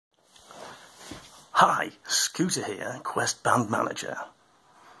Hi, Scooter here, Quest band manager.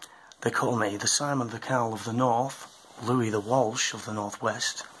 They call me the Simon the Cowell of the North, Louis the Walsh of the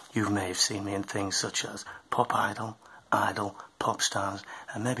Northwest. You may have seen me in things such as Pop Idol, Idol, Pop Stars,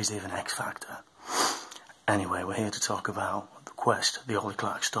 and maybe even X Factor. Anyway, we're here to talk about the Quest, the Ollie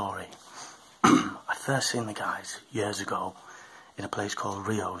Clarke story. I first seen the guys years ago in a place called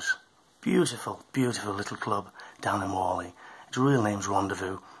Rio's. Beautiful, beautiful little club down in Whalley. Its real name's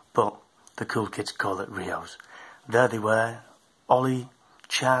Rendezvous, but the cool kids call it Rio's. There they were, Ollie,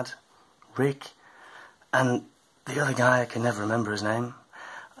 Chad, Rick, and the other guy, I can never remember his name.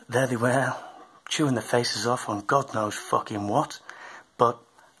 There they were, chewing their faces off on God knows fucking what, but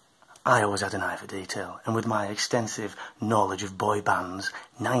I always had an eye for detail, and with my extensive knowledge of boy bands,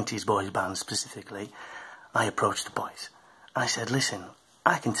 90s boy bands specifically, I approached the boys. I said, listen,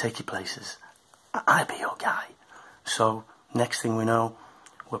 I can take you places. I'll be your guy. So, next thing we know,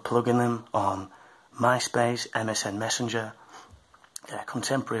 we're plugging them on MySpace, MSN Messenger.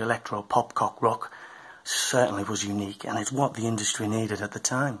 Contemporary electro pop cock rock certainly was unique, and it's what the industry needed at the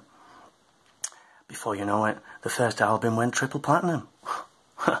time. Before you know it, the first album went triple platinum.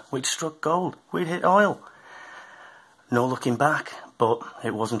 We'd struck gold. We'd hit oil. No looking back, but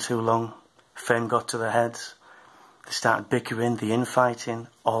it wasn't too long. Fame got to their heads. They started bickering, the infighting.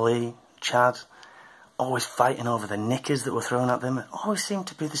 Ollie, Chad, always fighting over the knickers that were thrown at them. It always seemed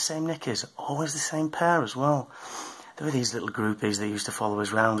to be the same knickers, always the same pair as well. There were these little groupies that used to follow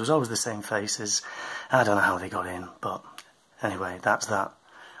us round. It was always the same faces. I don't know how they got in, but anyway, that's that.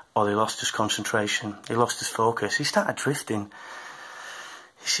 Ollie lost his concentration. He lost his focus. He started drifting.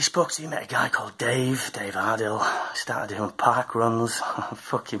 He met a guy called Dave Ardill. Started doing park runs.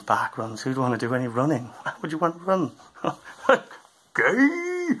 Fucking park runs. Who'd want to do any running? Why would you want to run?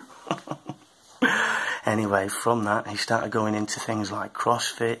 Gay! Anyway, from that, he started going into things like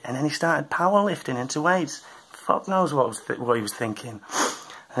CrossFit, and then he started powerlifting into weights. Fuck knows what he was thinking.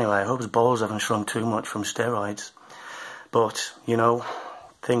 Anyway, I hope his balls haven't shrunk too much from steroids. But, you know,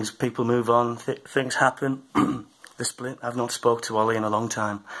 people move on, things happen. The split, I've not spoke to Ollie in a long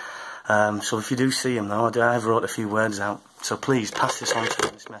time. So if you do see him though, I've wrote a few words out. So please, pass this on to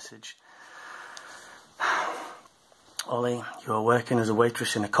him, this message. Ollie, you were working as a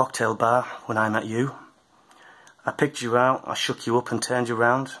waitress in a cocktail bar when I met you. I picked you out, I shook you up and turned you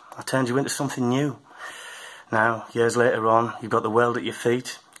round. I turned you into something new. Now, years later on, you've got the world at your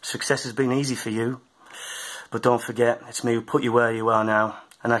feet. Success has been easy for you. But don't forget, it's me who put you where you are now,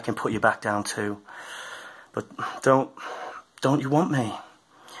 and I can put you back down too. But don't you want me?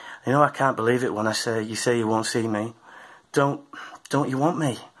 You know, I can't believe it when you say you won't see me. Don't you want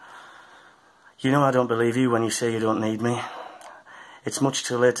me? You know I don't believe you when you say you don't need me. It's much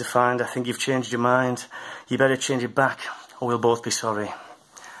too late to find. I think you've changed your mind. You better change it back, or we'll both be sorry.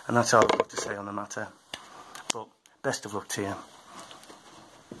 And that's all I've got to say on the matter. But best of luck to you.